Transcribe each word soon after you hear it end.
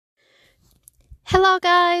Hello,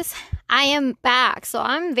 guys. I am back. So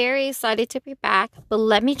I'm very excited to be back. But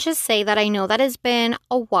let me just say that I know that it's been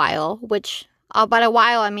a while, which by a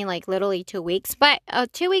while, I mean like literally 2 weeks, but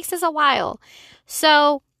 2 weeks is a while.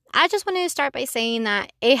 So I just wanted to start by saying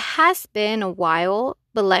that it has been a while,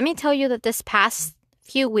 but let me tell you that this past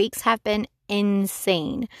few weeks have been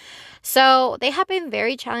insane. So they have been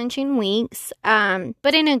very challenging weeks,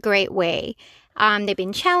 but in a great way. They've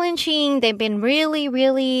been challenging. They've been really,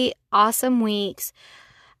 really awesome weeks.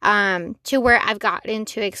 To where I've gotten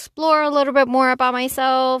to explore a little bit more about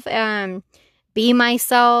myself, be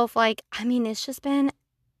myself. It's just been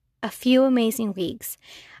a few amazing weeks.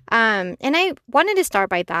 And I wanted to start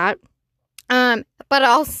by that. But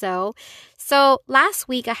also, so last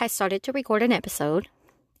week I had started to record an episode.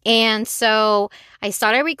 And so I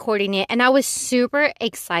started recording it and I was super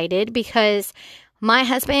excited because my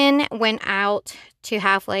husband went out to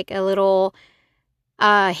have like a little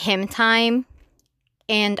him time.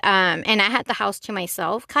 And I had the house to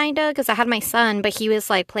myself, kind of, because I had my son, but he was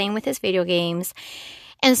like playing with his video games.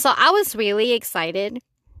 And so I was really excited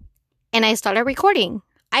and I started recording.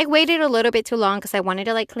 I waited a little bit too long because I wanted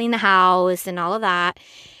to like clean the house and all of that.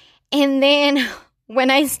 And then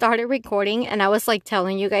when I started recording and I was like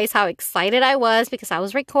telling you guys how excited I was because I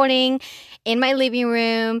was recording in my living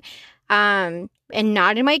room and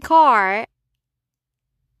not in my car,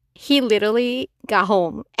 he literally got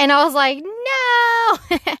home and I was like,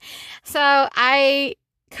 no. So I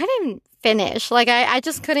couldn't finish. I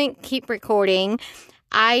just couldn't keep recording.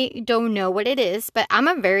 I don't know what it is, but I'm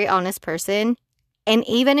a very honest person. And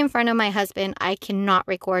even in front of my husband, I cannot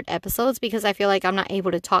record episodes because I feel like I'm not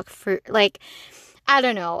able to talk for I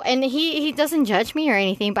don't know. And he doesn't judge me or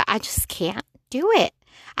anything, but I just can't do it.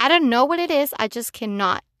 I don't know what it is. I just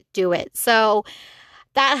cannot do it. So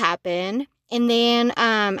that happened. And then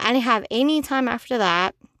I didn't have any time after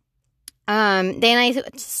that. Then I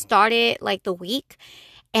started like the week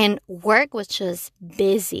and work was just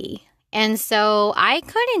busy. And so I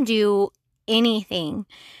couldn't do anything.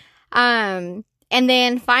 And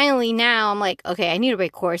then finally now I'm like, okay, I need to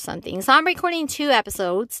record something. So I'm recording 2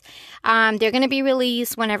 episodes. They're going to be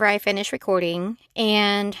released whenever I finish recording.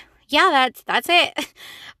 And yeah, that's it.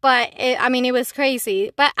 But it was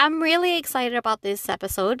crazy. But I'm really excited about this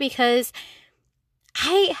episode because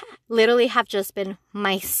I literally have just been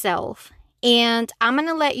myself. And I'm going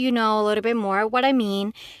to let you know a little bit more what I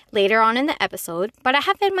mean later on in the episode. But I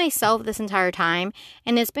have been myself this entire time.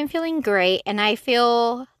 And it's been feeling great. And I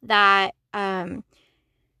feel that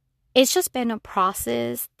it's just been a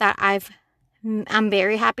process that I'm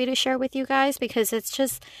very happy to share with you guys. Because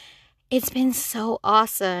it's been so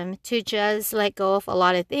awesome to just let go of a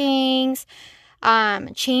lot of things.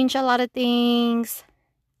 Change a lot of things.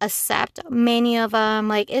 Accept many of them.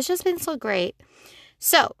 It's just been so great.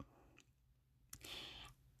 So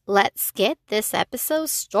let's get this episode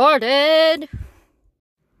started.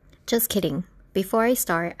 Just kidding. Before I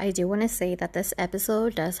start, I do want to say that this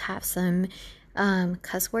episode does have some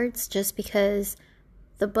cuss words just because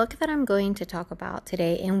the book that I'm going to talk about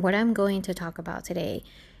today and what I'm going to talk about today,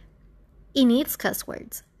 it needs cuss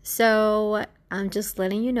words. So I'm just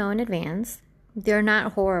letting you know in advance. They're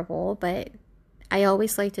not horrible, but I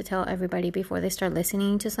always like to tell everybody before they start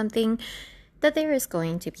listening to something that there is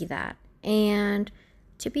going to be that. And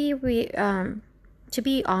to be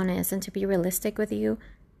honest and to be realistic with you,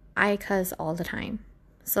 I cuss all the time.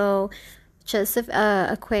 So just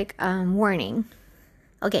a quick warning.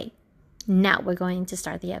 Okay, now we're going to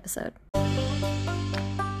start the episode.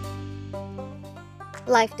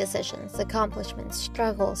 Life decisions, accomplishments,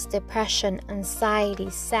 struggles, depression, anxiety,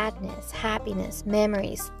 sadness, happiness,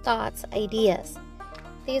 memories, thoughts, ideas.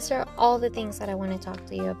 These are all the things that I want to talk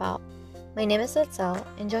to you about. My name is Etzel,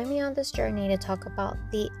 and join me on this journey to talk about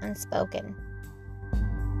the unspoken.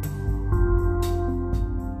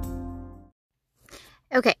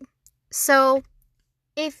 Okay, so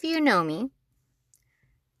if you know me,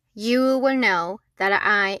 you will know that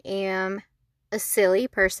I am a silly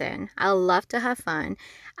person. I love to have fun.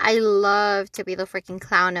 I love to be the freaking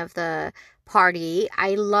clown of the party.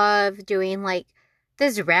 I love doing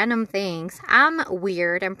these random things. I'm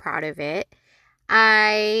weird and proud of it.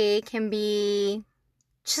 I can be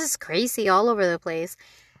just crazy all over the place.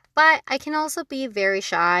 But I can also be very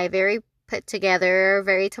shy, very put together,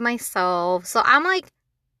 very to myself. So I'm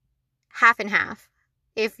half and half,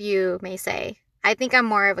 if you may say. I think I'm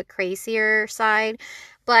more of a crazier side,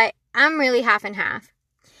 but I'm really half and half.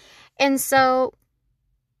 And so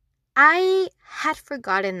I had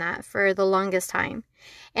forgotten that for the longest time.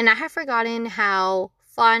 And I had forgotten how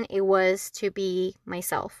fun it was to be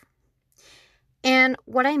myself. And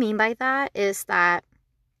what I mean by that is that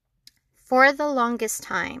for the longest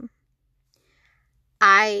time,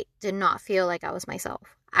 I did not feel like I was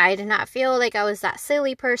myself. I did not feel like I was that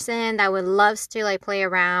silly person that would loves to like play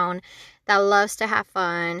around, that loves to have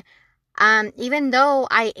fun. Even though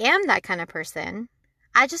I am that kind of person,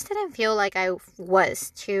 I just didn't feel like I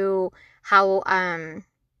was to how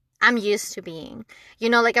I'm used to being. You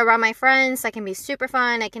know, like around my friends, I can be super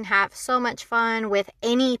fun. I can have so much fun with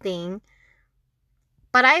anything.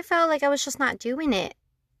 But I felt like I was just not doing it,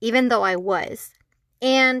 even though I was.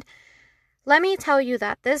 And let me tell you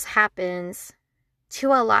that this happens to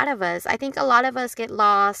a lot of us. I think a lot of us get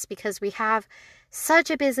lost because we have such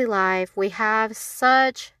a busy life. We have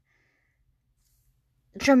such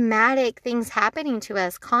dramatic things happening to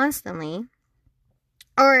us constantly.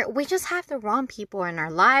 Or we just have the wrong people in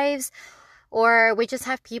our lives. Or we just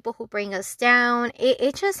have people who bring us down.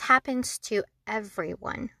 It just happens to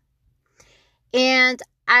everyone. And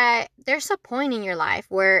there's a point in your life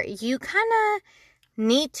where you kind of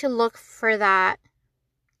need to look for that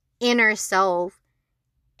inner self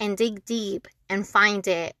and dig deep and find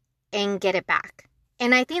it and get it back.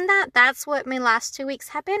 And I think that that's what my last 2 weeks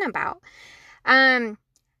have been about.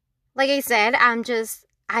 Like I said,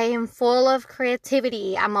 I am full of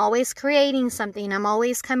creativity. I'm always creating something. I'm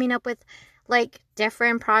always coming up with like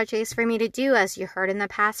different projects for me to do, as you heard in the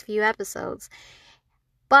past few episodes.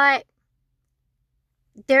 But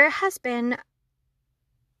there has been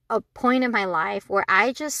a point in my life where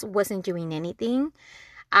I just wasn't doing anything.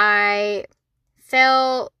 I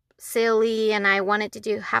felt silly and I wanted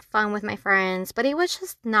to have fun with my friends, but it was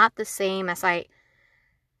just not the same as I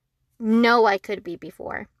know I could be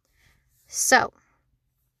before. So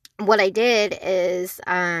what I did is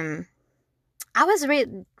I was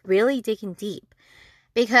really digging deep,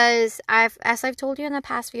 because as I've told you in the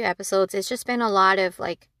past few episodes, it's just been a lot of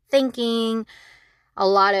like thinking, a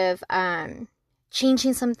lot of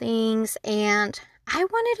changing some things. And I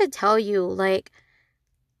wanted to tell you, like,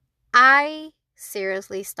 I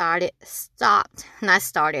seriously I stopped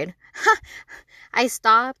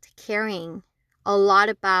caring a lot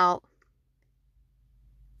about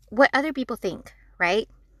what other people think, right?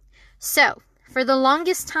 So for the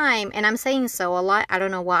longest time, and I'm saying so a lot, I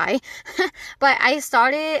don't know why, but I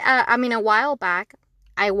started, a while back,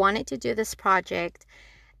 I wanted to do this project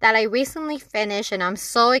that I recently finished and I'm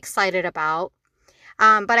so excited about.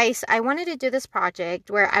 But I wanted to do this project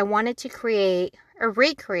where I wanted to create or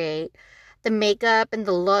recreate the makeup and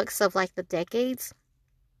the looks of like the decades.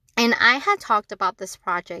 And I had talked about this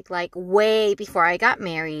project like way before I got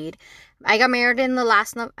married. I got married in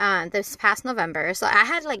this past November. So I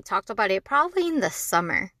had like talked about it probably in the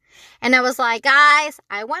summer. And I was like, guys,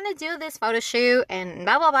 I want to do this photo shoot and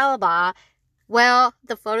blah, blah, blah, blah, blah. Well,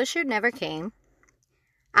 the photo shoot never came.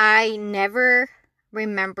 I never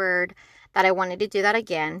remembered that I wanted to do that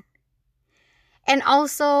again. And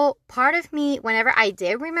also, part of me, whenever I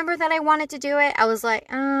did remember that I wanted to do it, I was like,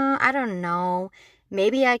 I don't know.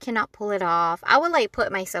 Maybe I cannot pull it off. I would like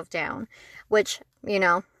put myself down, which, you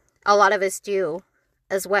know, a lot of us do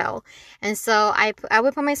as well. And so I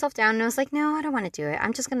would put myself down and I was like, no, I don't want to do it.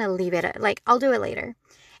 I'm just going to leave it. Like, I'll do it later.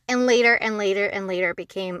 And later and later and later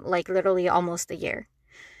became like literally almost a year.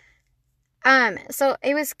 So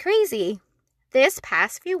it was crazy. This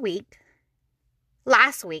past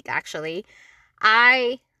last week actually,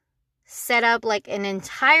 I set up like an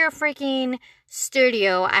entire freaking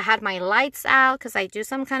studio. I had my lights out because I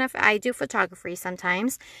do photography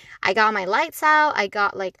sometimes. I got my lights out. I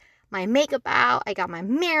got like my makeup out. I got my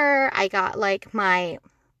mirror. I got like my,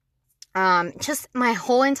 just my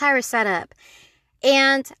whole entire setup.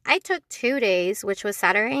 And I took 2 days, which was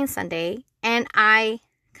Saturday and Sunday, and I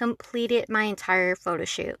completed my entire photo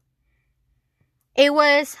shoot. It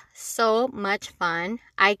was so much fun.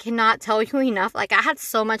 I cannot tell you enough. Like, I had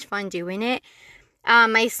so much fun doing it.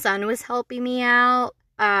 My son was helping me out.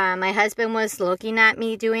 My husband was looking at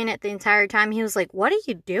me doing it the entire time. He was like, what are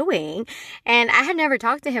you doing? And I had never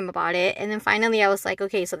talked to him about it. And then finally I was like,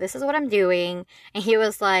 okay, so this is what I'm doing. And he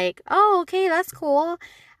was like, oh, okay, that's cool.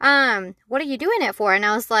 What are you doing it for? And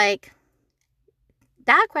I was like,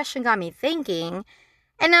 that question got me thinking.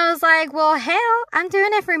 And I was like, well, hell, I'm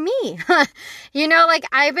doing it for me. You know, like,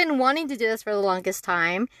 I've been wanting to do this for the longest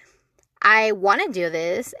time. I want to do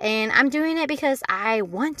this, and I'm doing it because I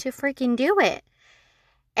want to freaking do it.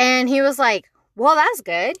 And he was like, well, that's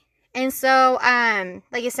good. And so,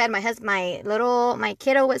 like I said, my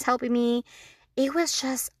kiddo was helping me. It was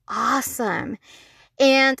just awesome.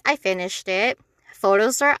 And I finished it.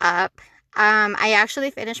 Photos are up. I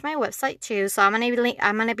actually finished my website too. So I'm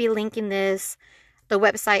gonna be linking the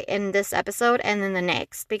website in this episode and then the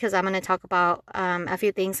next, because I'm going to talk about a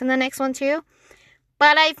few things in the next one too.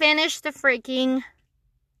 But I finished the freaking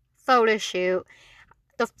photo shoot.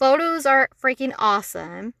 The photos are freaking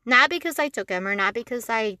awesome. Not because I took them or not because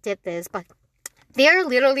I did this, but they're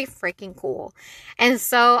literally freaking cool. And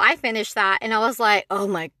so I finished that and I was like, oh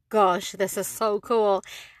my gosh, this is so cool.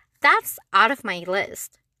 That's out of my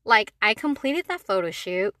list. Like, I completed that photo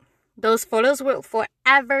shoot. Those photos will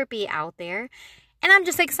forever be out there. And I'm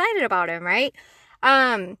just excited about them, right?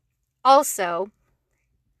 Also,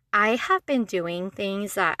 I have been doing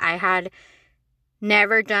things that I had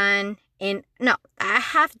never done no, I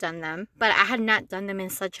have done them, but I had not done them in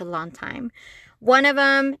such a long time. One of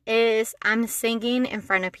them is I'm singing in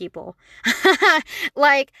front of people.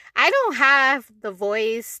 Like, I don't have the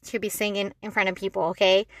voice to be singing in front of people,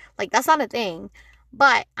 okay? Like, that's not a thing.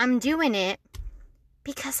 But I'm doing it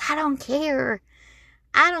because I don't care.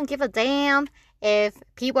 I don't give a damn if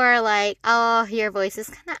people are like, oh, your voice is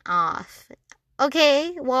kind of off.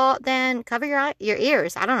 Okay, well, then cover your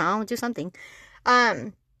ears. I don't know, do something.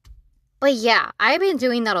 But yeah, I've been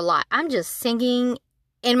doing that a lot. I'm just singing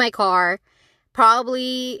in my car.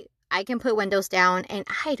 Probably I can put windows down and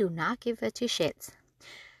I do not give it two shits.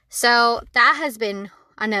 So that has been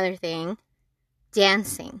another thing.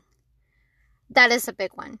 Dancing. That is a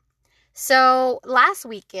big one. So this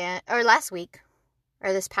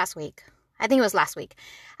past week, I think it was last week,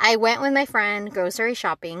 I went with my friend grocery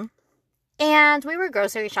shopping. And we were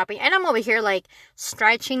grocery shopping. And I'm over here like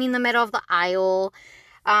stretching in the middle of the aisle.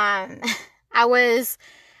 I was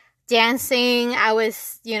dancing. I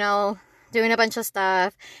was, doing a bunch of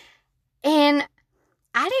stuff. And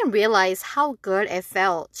I didn't realize how good it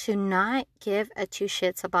felt to not give a two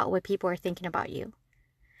shits about what people are thinking about you.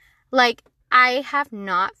 Like, I have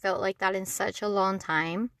not felt like that in such a long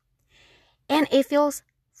time. And it feels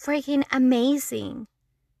freaking amazing.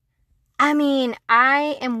 I mean,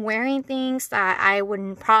 I am wearing things that I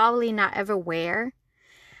would probably not ever wear.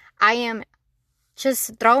 I am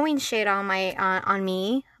just throwing shit on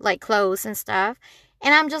me, like clothes and stuff.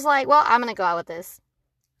 And I'm just like, well, I'm going to go out with this.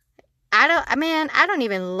 I don't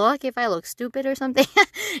even look if I look stupid or something,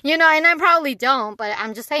 and I probably don't, but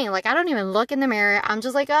I'm just saying, like, I don't even look in the mirror. I'm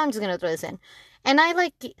just like, oh, I'm just going to throw this in. And I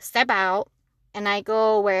like step out and I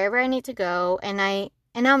go wherever I need to go. And I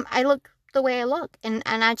look the way I look and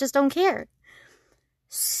I just don't care.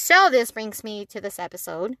 So this brings me to this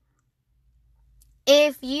episode.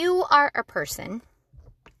 If you are a person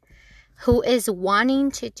who is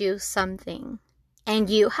wanting to do something and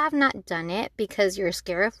you have not done it because you're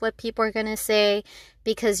scared of what people are going to say,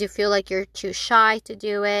 because you feel like you're too shy to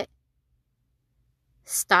do it,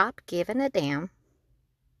 stop giving a damn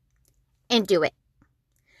and do it.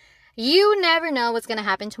 You never know what's going to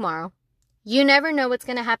happen tomorrow. You never know what's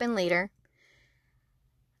going to happen later.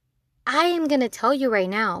 I am going to tell you right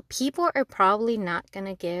now, people are probably not going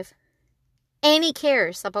to give any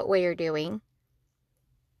cares about what you're doing.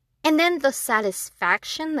 And then the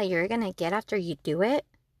satisfaction that you're going to get after you do it.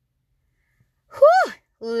 Whew,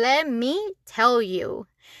 let me tell you.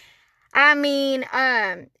 I mean,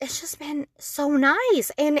 it's just been so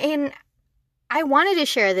nice. And I wanted to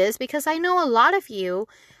share this because I know a lot of you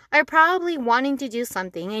are probably wanting to do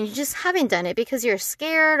something and you just haven't done it because you're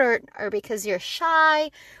scared or because you're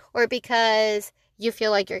shy or because you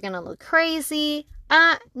feel like you're going to look crazy.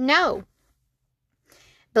 No.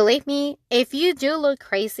 Believe me, if you do look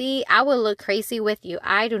crazy, I will look crazy with you.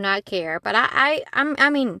 I do not care. But I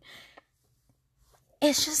mean,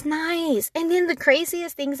 it's just nice. And then the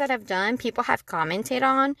craziest things that I've done, people have commented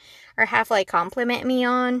on or have like compliment me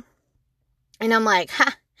on. And I'm like,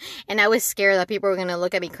 ha. And I was scared that people were going to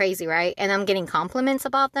look at me crazy, right? And I'm getting compliments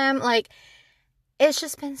about them. Like, it's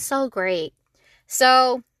just been so great.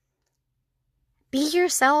 So, be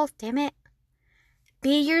yourself, damn it.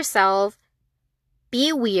 Be yourself.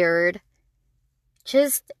 Be weird.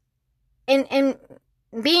 Just, and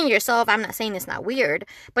being yourself, I'm not saying it's not weird,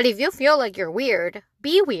 but if you feel like you're weird,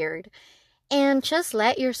 be weird. And just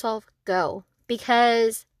let yourself go.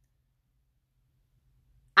 Because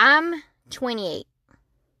I'm 28.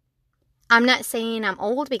 I'm not saying I'm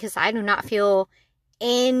old because I do not feel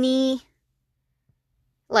any,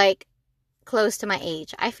 like, close to my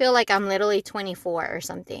age. I feel like I'm literally 24 or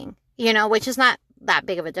something, which is not that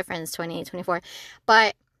big of a difference, 28, 24.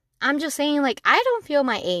 But I'm just saying, like, I don't feel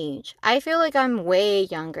my age. I feel like I'm way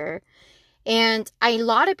younger. And a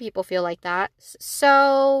lot of people feel like that.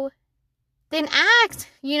 So then act,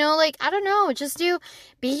 like, I don't know, just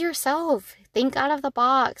be yourself. Think out of the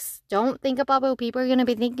box. Don't think about what people are going to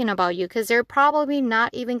be thinking about you because they're probably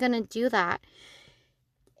not even going to do that.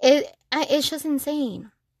 It's just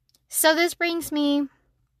insane. So this brings me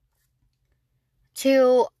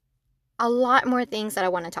to a lot more things that I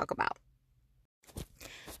want to talk about.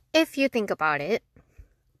 If you think about it,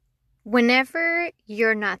 whenever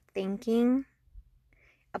you're not thinking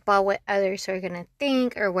about what others are going to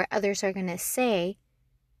think or what others are going to say,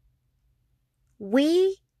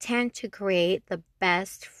 we tend to create the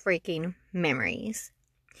best freaking memories.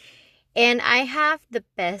 And I have the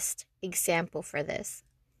best example for this.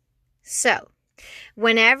 So,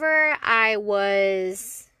 whenever my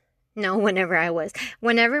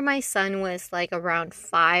son was like around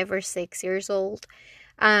 5 or 6 years old,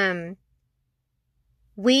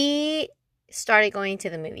 we started going to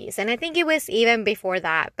the movies. And I think it was even before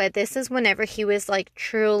that, but this is whenever he was like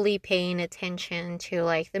truly paying attention to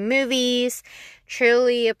like the movies,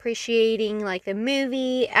 truly appreciating like the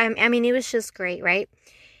movie. I mean, it was just great, right?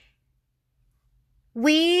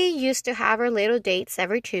 We used to have our little dates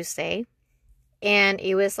every Tuesday, and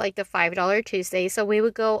it was like the $5 Tuesday. So we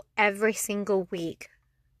would go every single week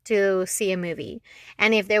to see a movie.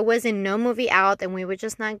 And if there wasn't no movie out, then we would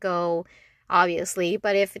just not go, obviously.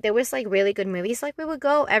 But if there was like really good movies, like we would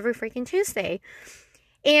go every freaking Tuesday.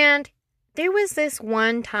 And there was this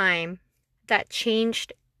one time that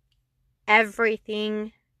changed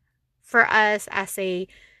everything for us as a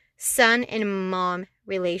son and mom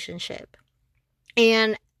relationship.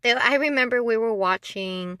 And I remember we were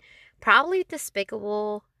watching probably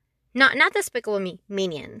not Despicable Me,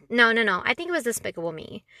 Minion. No. I think it was Despicable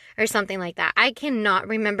Me or something like that. I cannot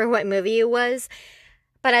remember what movie it was,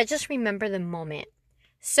 but I just remember the moment.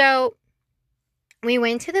 So we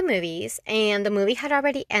went to the movies, and the movie had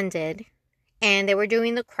already ended, and they were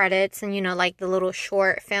doing the credits and, like the little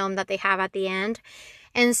short film that they have at the end.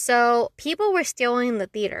 And so people were still in the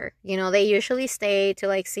theater. They usually stay to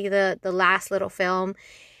like see the last little film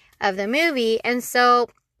of the movie. And so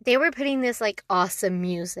they were putting this like awesome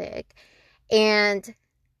music. And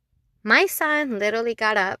my son literally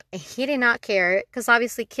got up and he did not care, because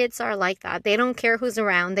obviously kids are like that. They don't care who's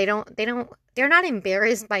around. They're not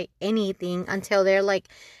embarrassed by anything until they're like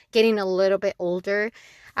getting a little bit older.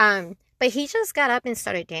 But he just got up and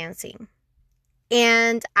started dancing.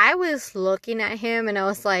 And I was looking at him and I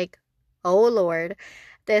was like, oh Lord,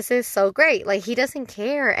 this is so great. Like, he doesn't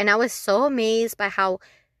care. And I was so amazed by how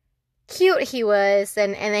cute he was.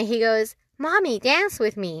 And then he goes, Mommy, dance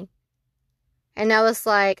with me. And I was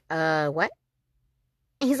like, what?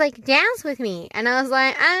 And he's like, dance with me. And I was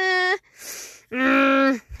like, I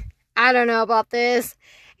don't know about this.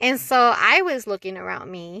 And so I was looking around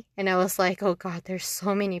me and I was like, oh God, there's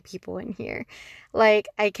so many people in here. Like,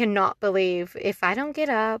 I cannot believe if I don't get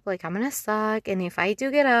up, like, I'm going to suck. And if I do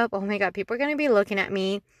get up, oh my God, people are going to be looking at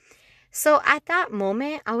me. So at that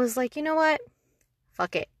moment, I was like, you know what?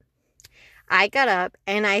 Fuck it. I got up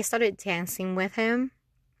and I started dancing with him.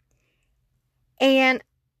 And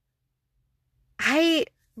I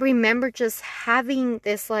remember just having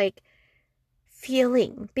this like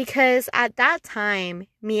feeling, because at that time,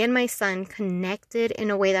 me and my son connected in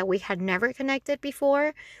a way that we had never connected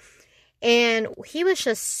before. And he was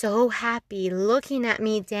just so happy looking at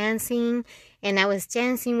me dancing, and I was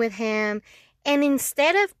dancing with him. And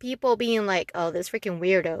instead of people being like, oh, this freaking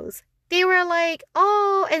weirdos, they were like,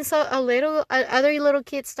 oh, and so other little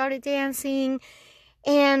kids started dancing.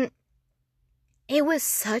 And it was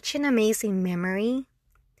such an amazing memory.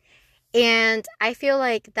 And I feel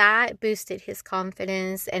like that boosted his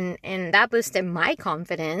confidence, and that boosted my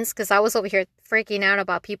confidence, because I was over here freaking out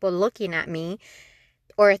about people looking at me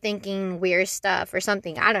or thinking weird stuff or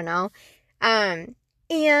something. I don't know.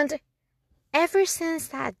 And ever since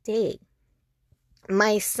that day,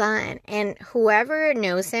 my son, and whoever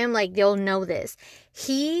knows him, like, they'll know this,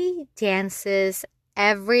 he dances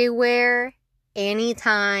everywhere,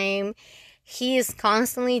 anytime. He is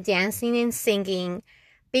constantly dancing and singing,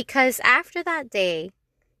 because after that day,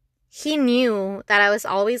 he knew that I was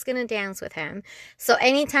always going to dance with him. So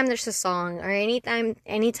anytime there's a song, or anytime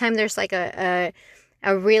there's like a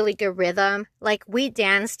really good rhythm, like, we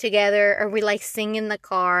dance together, or we like sing in the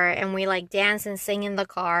car, and we like dance and sing in the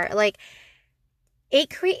car. Like, it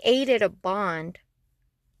created a bond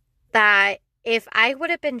that if I would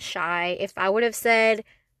have been shy, if I would have said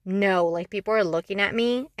no, like, people are looking at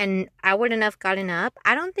me, and I wouldn't have gotten up,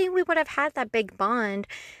 I don't think we would have had that big bond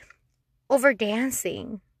over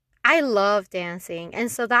dancing. I love dancing. And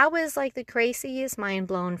so that was like the craziest mind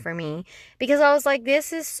blown for me, because I was like,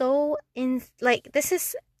 this is this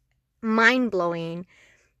is mind blowing.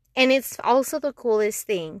 And it's also the coolest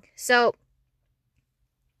thing. So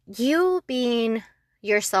you being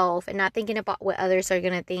yourself and not thinking about what others are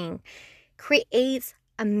going to think creates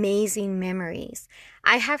amazing memories.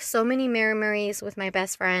 I have so many memories with my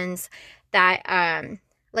best friends that,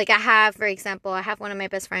 for example, I have one of my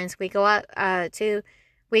best friends. We go out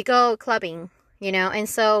we go clubbing, you know? And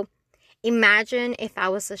so imagine if I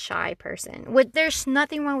was a shy person. There's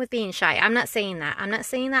nothing wrong with being shy. I'm not saying that. I'm not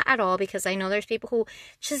saying that at all, because I know there's people who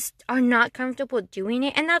just are not comfortable doing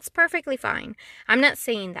it, and that's perfectly fine. I'm not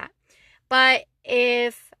saying that. But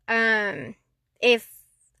if I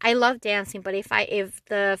love dancing, but if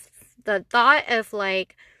the thought of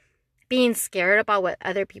like being scared about what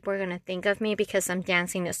other people are going to think of me because I'm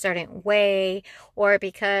dancing a certain way, or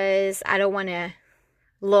because I don't want to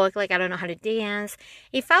look like I don't know how to dance,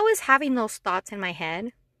 if I was having those thoughts in my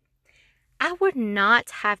head, I would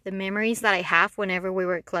not have the memories that I have whenever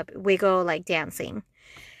we go like dancing.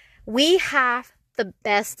 We have the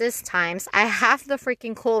bestest times. I have the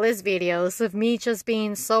freaking coolest videos of me just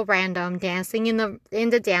being so random, dancing in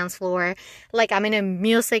the dance floor like I'm in a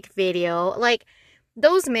music video. Like,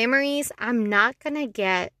 those memories I'm not gonna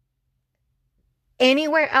get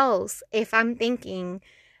anywhere else if I'm thinking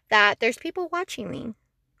that there's people watching me.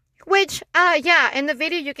 Which, yeah, in the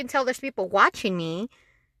video you can tell there's people watching me,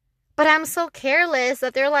 but I'm so careless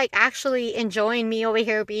that they're like actually enjoying me over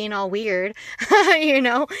here being all weird, you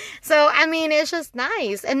know? So, I mean, it's just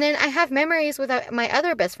nice. And then I have memories with my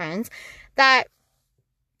other best friends that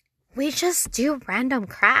we just do random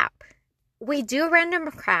crap. We do random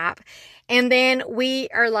crap, and then we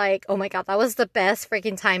are like, oh my God, that was the best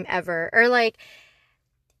freaking time ever. Or like,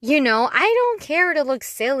 you know, I don't care to look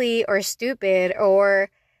silly or stupid or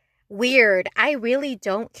weird. I really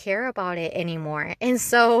don't care about it anymore. And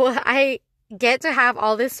so I get to have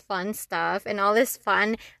all this fun stuff and all this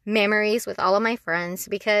fun memories with all of my friends,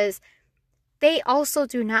 because they also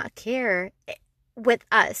do not care with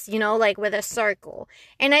us, you know, like with a circle.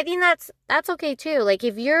 And I think that's okay too. Like,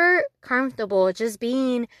 if you're comfortable just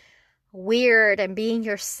being weird and being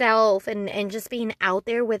yourself and just being out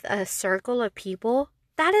there with a circle of people,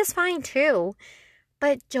 that is fine too.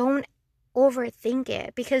 But don't overthink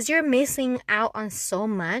it, because you're missing out on so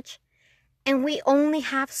much, and we only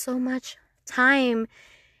have so much time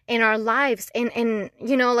in our lives, and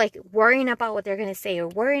you know, like worrying about what they're gonna say or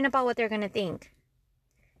worrying about what they're gonna think,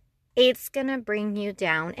 it's gonna bring you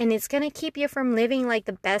down, and it's gonna keep you from living like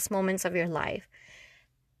the best moments of your life.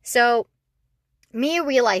 So me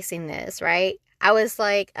realizing this, right, I was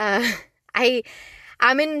like,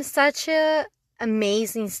 I'm in such a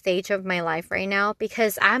amazing stage of my life right now,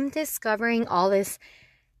 because I'm discovering all these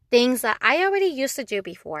things that I already used to do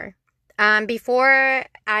before. Before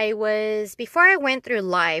I went through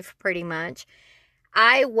life, pretty much,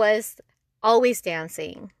 I was always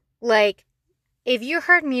dancing. Like, if you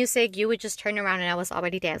heard music, you would just turn around and I was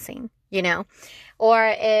already dancing, you know?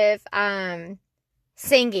 Or if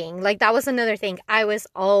singing, like that was another thing. I was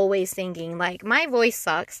always singing. Like, my voice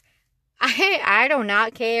sucks. I do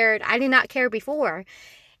not care. I did not care before.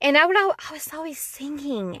 And I was always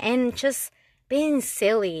singing and just being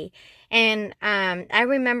silly. And I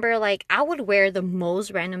remember, like, I would wear the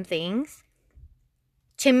most random things.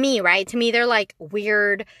 To me, right? To me, they're like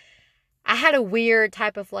weird. I had a weird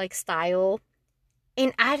type of like style.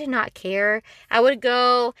 And I did not care. I was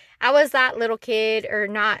that little kid, or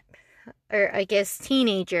I guess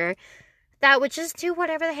teenager, that would just do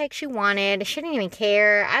whatever the heck she wanted. She didn't even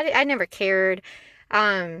care. I never cared.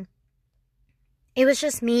 It was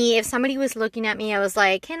just me. If somebody was looking at me, I was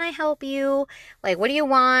like, can I help you? Like, what do you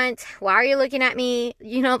want? Why are you looking at me?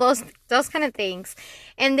 You know, those kind of things.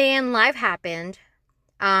 And then life happened.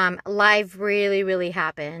 Life really, really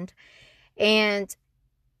happened. And,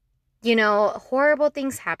 you know, horrible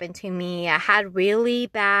things happened to me. I had really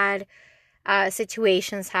bad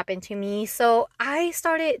situations happen to me. So I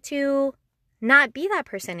started to not be that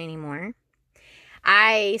person anymore.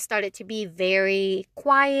 I started to be very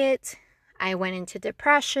quiet. I went into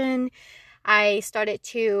depression. I started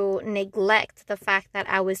to neglect the fact that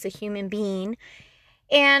I was a human being.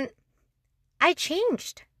 And I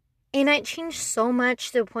changed. And I changed so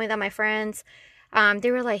much to the point that my friends,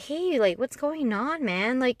 they were like, hey, like, what's going on,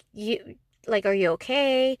 man? Like, are you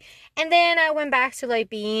okay? And then I went back to like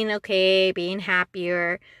being okay, being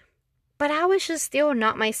happier. But I was just still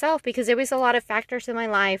not myself, because there was a lot of factors in my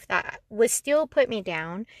life that would still put me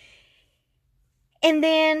down. And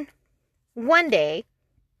then one day,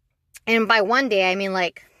 and by one day, I mean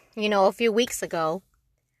like, you know, a few weeks ago,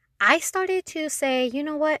 I started to say, you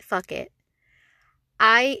know what? Fuck it.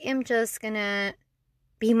 I am just gonna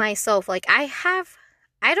be myself. Like, I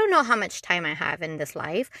don't know how much time I have in this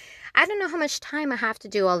life. I don't know how much time I have to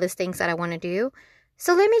do all these things that I want to do.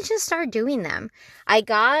 So let me just start doing them. I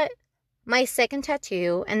got my second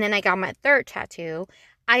tattoo, and then I got my third tattoo.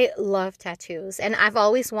 I love tattoos, and I've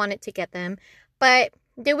always wanted to get them, but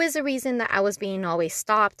there was a reason that I was being always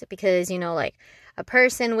stopped, because, you know, like, a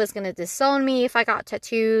person was going to disown me if I got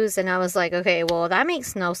tattoos. And I was like, okay, well, that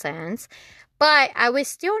makes no sense. But I would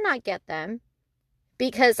still not get them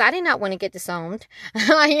because I did not want to get disowned.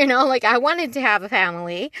 Like I wanted to have a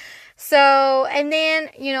family. So, and then,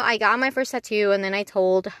 I got my first tattoo, and then I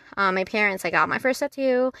told my parents I got my first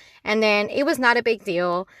tattoo, and then it was not a big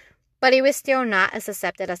deal, but it was still not as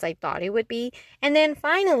accepted as I thought it would be. And then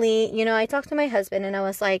finally, I talked to my husband and I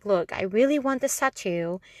was like, look, I really want this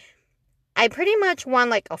tattoo. I pretty much want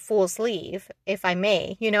like a full sleeve, if I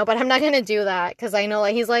may, but I'm not going to do that because I know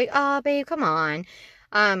like he's like, oh, babe, come on.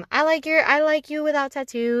 I like you without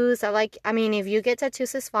tattoos. If you get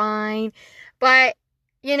tattoos, it's fine. But,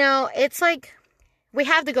 it's like, we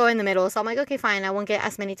have to go in the middle. So I'm like, okay, fine. I won't get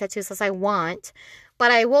as many tattoos as I want,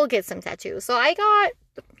 but I will get some tattoos. So I got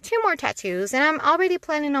 2 more tattoos, and I'm already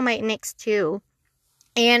planning on my next 2.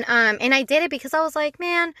 And I did it because I was like,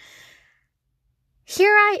 man,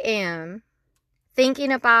 here I am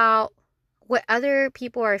thinking about what other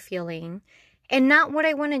people are feeling and not what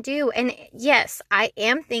I want to do. And yes, I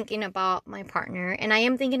am thinking about my partner and I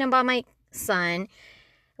am thinking about my son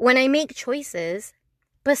when I make choices,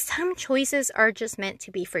 but some choices are just meant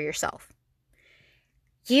to be for yourself.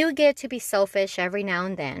 You get to be selfish every now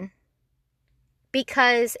and then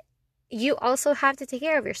because you also have to take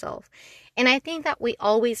care of yourself. And I think that we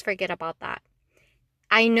always forget about that.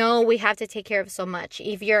 I know we have to take care of so much.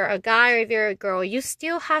 If you're a guy or if you're a girl, you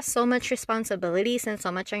still have so much responsibilities and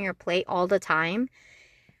so much on your plate all the time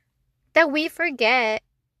that we forget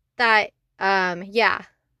that,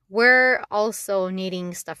 we're also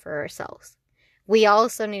needing stuff for ourselves. We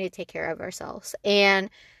also need to take care of ourselves. And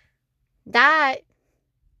that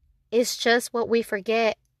is just what we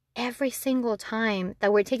forget every single time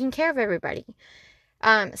that we're taking care of everybody.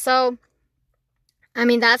 That's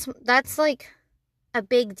like a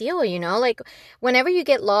big deal, like whenever you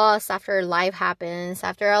get lost after life happens,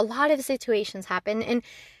 after a lot of situations happen, and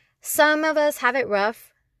some of us have it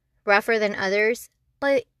rougher than others,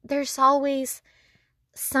 but there's always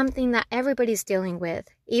something that everybody's dealing with.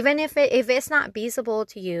 Even if it's not visible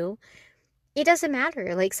to you, it doesn't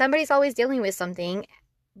matter. Like somebody's always dealing with something,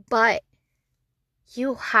 but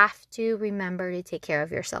you have to remember to take care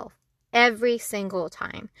of yourself every single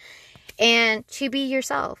time and to be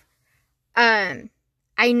yourself.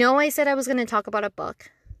 I know I said I was going to talk about a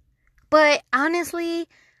book, but honestly,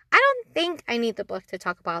 I don't think I need the book to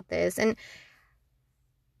talk about this. And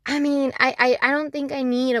I don't think I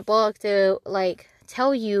need a book to like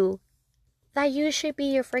tell you that you should be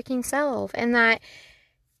your freaking self, and that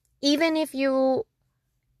even if you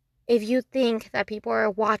think that people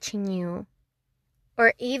are watching you,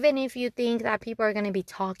 or even if you think that people are going to be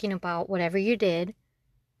talking about whatever you did,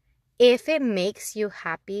 if it makes you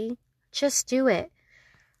happy, just do it.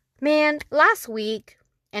 Man, last week,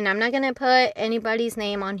 and I'm not going to put anybody's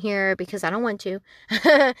name on here because I don't want to,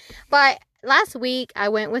 but last week I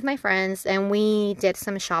went with my friends and we did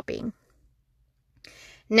some shopping.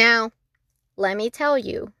 Now, let me tell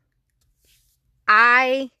you,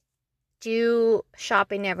 I do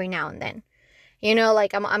shopping every now and then.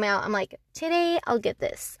 Like I'm out, I'm like, today I'll get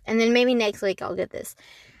this. And then maybe next week I'll get this.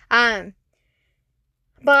 But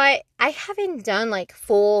I haven't done like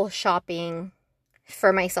full shopping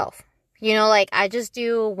for myself. Like I just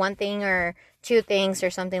do one thing or 2 things or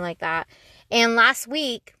something like that. And last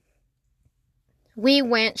week we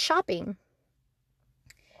went shopping.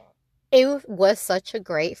 It was such a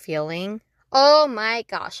great feeling. Oh my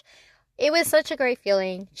gosh. It was such a great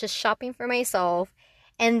feeling just shopping for myself.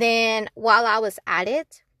 And then while I was at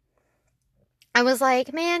it, I was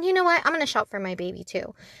like, man, you know what? I'm going to shop for my baby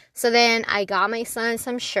too. So then I got my son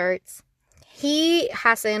some shirts. He's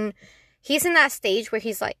in that stage where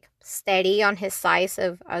he's like steady on his size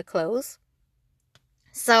of clothes.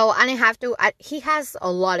 So I didn't have to, he has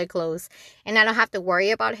a lot of clothes and I don't have to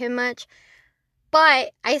worry about him much.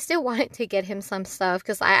 But I still wanted to get him some stuff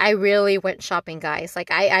because I really went shopping, guys.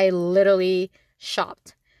 Like, I literally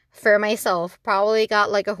shopped for myself. Probably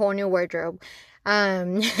got, like, a whole new wardrobe.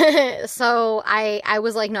 So I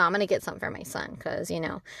was like, no, I'm going to get some for my son because,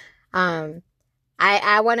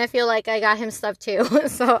 I want to feel like I got him stuff, too.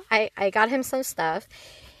 So I got him some stuff.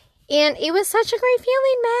 And it was such a great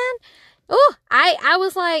feeling, man. Oh, I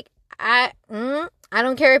was like, I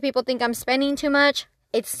don't care if people think I'm spending too much.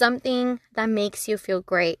 It's something that makes you feel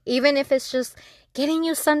great. Even if it's just getting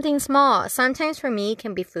you something small. Sometimes for me, it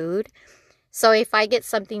can be food. So if I get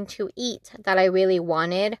something to eat that I really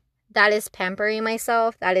wanted, that is pampering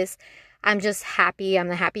myself. That is, I'm just happy. I'm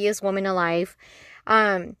the happiest woman alive.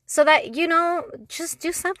 So that, just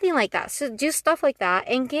do something like that. So do stuff like that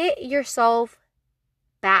and get yourself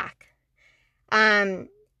back.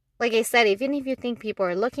 like I said, even if you think people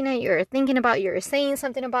are looking at you or thinking about you or saying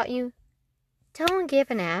something about you, don't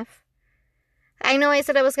give an F. I know I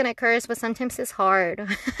said I was going to curse, but sometimes it's hard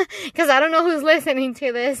because I don't know who's listening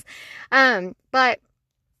to this. But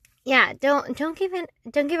yeah, don't give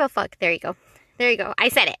a fuck. There you go. I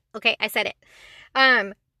said it. Okay, I said it.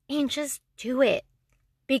 And just do it.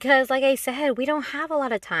 Because like I said, we don't have a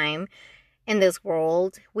lot of time in this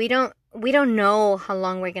world. We don't know how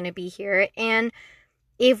long we're going to be here. And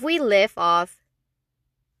if we live off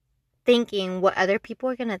thinking what other people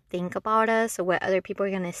are going to think about us or what other people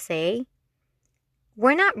are going to say,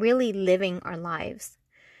 we're not really living our lives.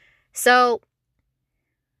 So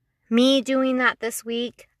me doing that this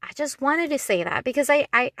week, I just wanted to say that because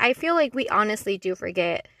I feel like we honestly do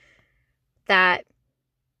forget that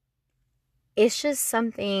it's just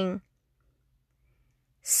something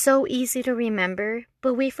so easy to remember,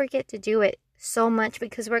 but we forget to do it so much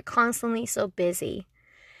because we're constantly so busy.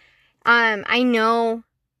 I know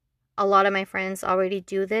a lot of my friends already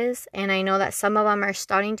do this, and I know that some of them are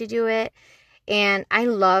starting to do it, and I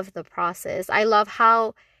love the process. I love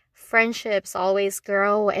how friendships always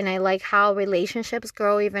grow, and I like how relationships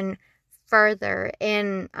grow even further,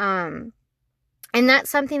 and that's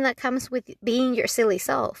something that comes with being your silly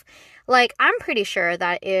self. Like, I'm pretty sure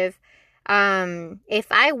that if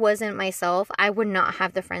I wasn't myself, I would not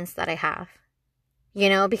have the friends that I have,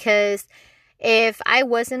 because if I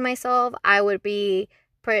wasn't myself, I would be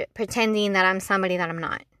pretending that I'm somebody that I'm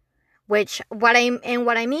not. What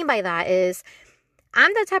I mean by that is,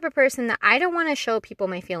 I'm the type of person that I don't want to show people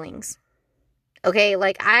my feelings. Okay,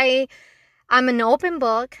 like I'm an open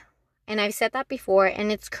book, and I've said that before,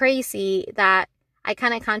 and it's crazy that I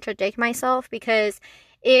kind of contradict myself because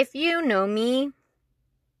if you know me,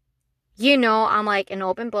 I'm like an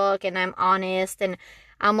open book and I'm honest and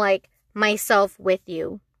I'm like myself with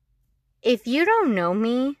you. If you don't know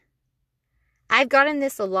me, I've gotten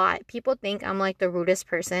this a lot. People think I'm like the rudest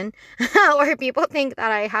person or people think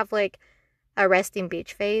that I have like a resting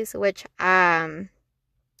beach face, which I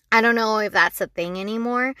don't know if that's a thing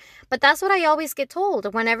anymore, but that's what I always get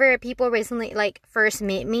told whenever people recently like first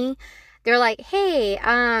meet me. They're like, "Hey,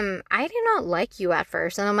 I did not like you at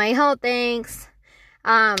first." And I'm like, "Oh, thanks.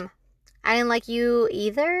 I didn't like you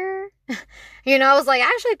either." I was like, "I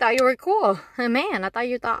actually thought you were cool." Man, I thought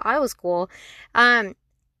you thought I was cool. And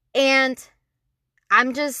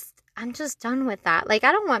I'm just done with that. Like,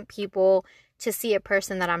 I don't want people to see a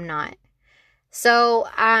person that I'm not. So,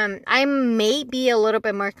 I may be a little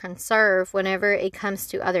bit more conserved whenever it comes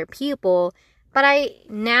to other people, but I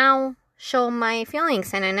now show my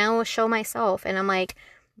feelings and I now show myself, and I'm like,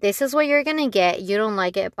 this is what you're gonna get. You don't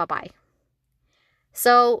like it, bye-bye.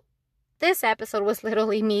 So this episode was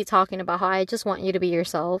literally me talking about how I just want you to be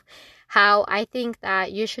yourself, how I think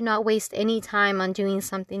that you should not waste any time on doing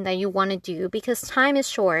something that you want to do because time is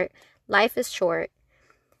short, life is short.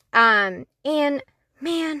 And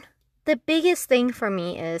man, the biggest thing for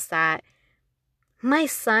me is that my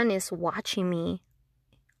son is watching me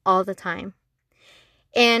all the time.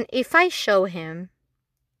 And if I show him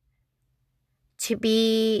to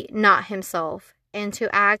be not himself and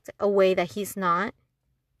to act a way that he's not,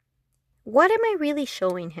 what am I really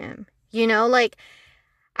showing him? Like,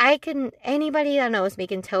 anybody that knows me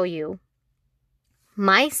can tell you,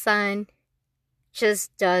 my son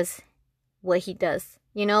just does what he does.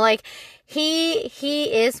 Like, he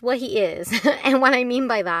is what he is. And what I mean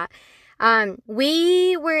by that,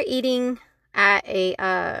 we were eating at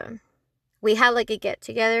we had like a get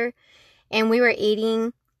together, and we were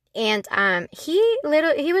eating, and he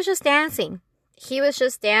was just dancing. He was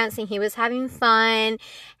just dancing. He was having fun.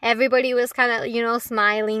 Everybody was kind of,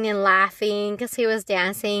 smiling and laughing because he was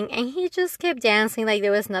dancing, and he just kept dancing like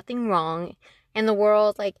there was nothing wrong in the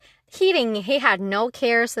world. Like, he had no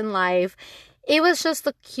cares in life. It was just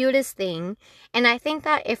the cutest thing. And I think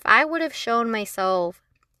that if I would have shown myself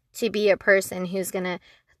to be a person who's gonna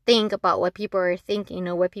think about what people are thinking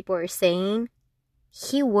or what people are saying,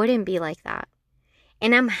 he wouldn't be like that.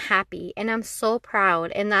 And I'm happy and I'm so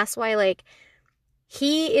proud. And that's why, like,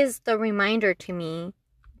 he is the reminder to me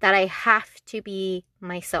that I have to be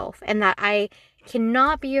myself and that I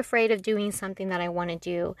cannot be afraid of doing something that I want to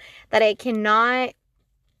do, that I cannot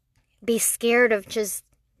be scared of just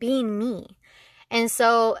being me. And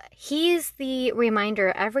so he's the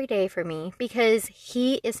reminder every day for me because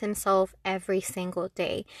he is himself every single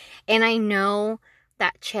day. And I know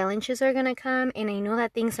that challenges are going to come, and I know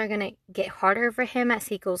that things are going to get harder for him as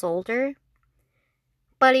he goes older.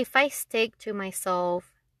 But if I stick to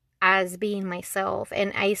myself as being myself,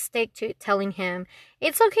 and I stick to telling him,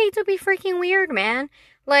 it's okay to be freaking weird, man.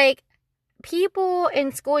 Like, people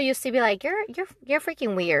in school used to be like, you're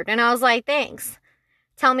freaking weird. And I was like, thanks.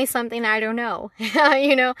 Tell me something I don't know.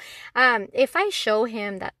 You know, if I show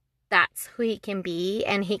him that that's who he can be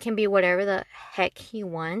and he can be whatever the heck he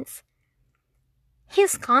wants,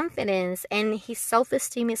 his confidence and his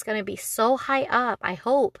self-esteem is going to be so high up. I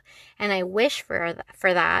hope and I wish for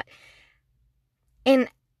that. And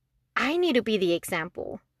I need to be the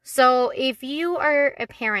example. So if you are a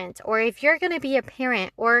parent, or if you're going to be a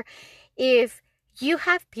parent, or if you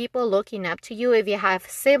have people looking up to you, if you have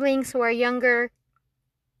siblings who are younger,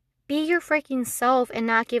 be your freaking self and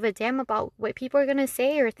not give a damn about what people are going to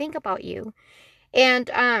say or think about you. And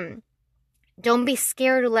don't be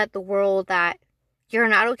scared to let the world that you're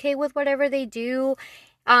not okay with whatever they do,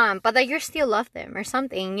 but that you still love them or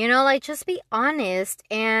something. You know, like, just be honest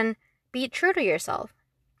and be true to yourself.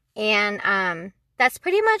 And that's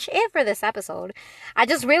pretty much it for this episode. I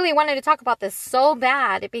just really wanted to talk about this so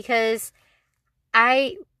bad because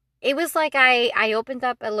it was like I opened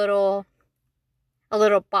up a little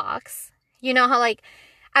box. You know how, like,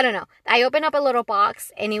 I don't know. I opened up a little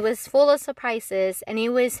box and it was full of surprises and it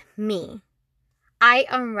was me. I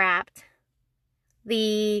unwrapped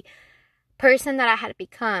the person that I had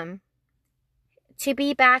become to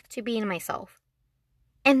be back to being myself.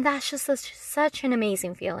 And that's just such an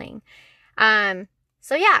amazing feeling.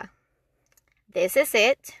 So yeah, this is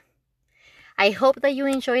it. I hope that you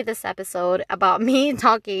enjoyed this episode about me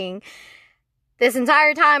talking this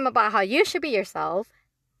entire time about how you should be yourself.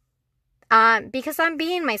 Because I'm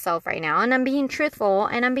being myself right now, and I'm being truthful,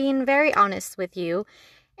 and I'm being very honest with you.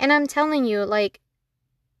 And I'm telling you, like,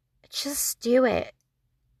 just do it.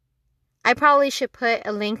 I probably should put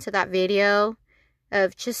a link to that video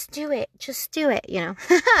of just do it, you know.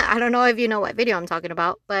 I don't know if you know what video I'm talking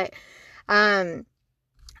about, but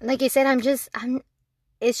like I said,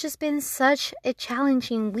 it's just been such a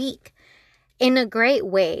challenging week in a great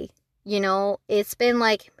way. You know, it's been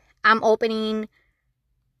like I'm opening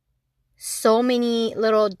so many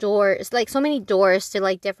little doors, like so many doors to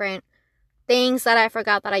like different things that I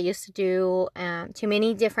forgot that I used to do, to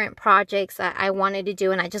many different projects that I wanted to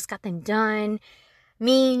do and I just got them done.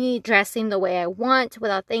 Me dressing the way I want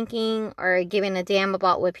without thinking or giving a damn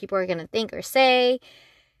about what people are going to think or say.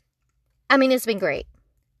 I mean, it's been great.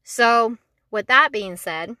 So, with that being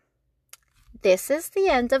said, this is the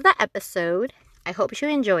end of the episode. I hope you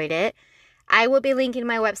enjoyed it. I will be linking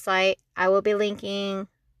my website. I will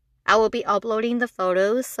be uploading the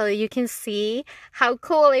photos so you can see how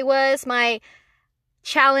cool it was. My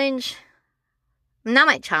challenge. Not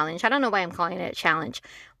my challenge. I don't know why I'm calling it a challenge.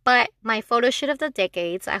 But my photo shoot of the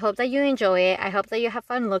decades. I hope that you enjoy it. I hope that you have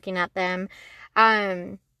fun looking at them.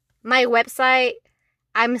 My website,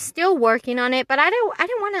 I'm still working on it, but I don't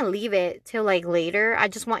want to leave it till like later. I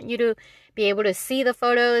just want you to be able to see the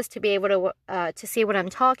photos, to be able to see what I'm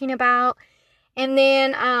talking about. And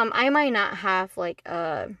then I might not have like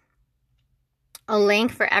a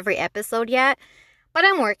link for every episode yet, but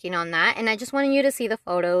I'm working on that, and I just wanted you to see the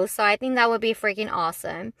photos. So I think that would be freaking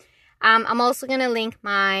awesome. I'm also going to link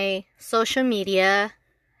my social media,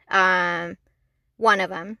 one of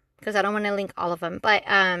them, because I don't want to link all of them, but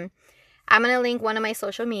I'm going to link one of my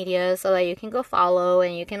social media so that you can go follow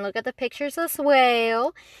and you can look at the pictures as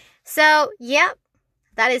well. So, yep,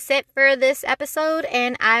 that is it for this episode,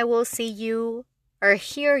 and I will see you, or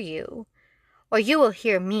hear you, or you will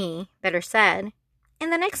hear me, better said, in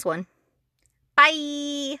the next one.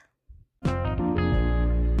 Bye!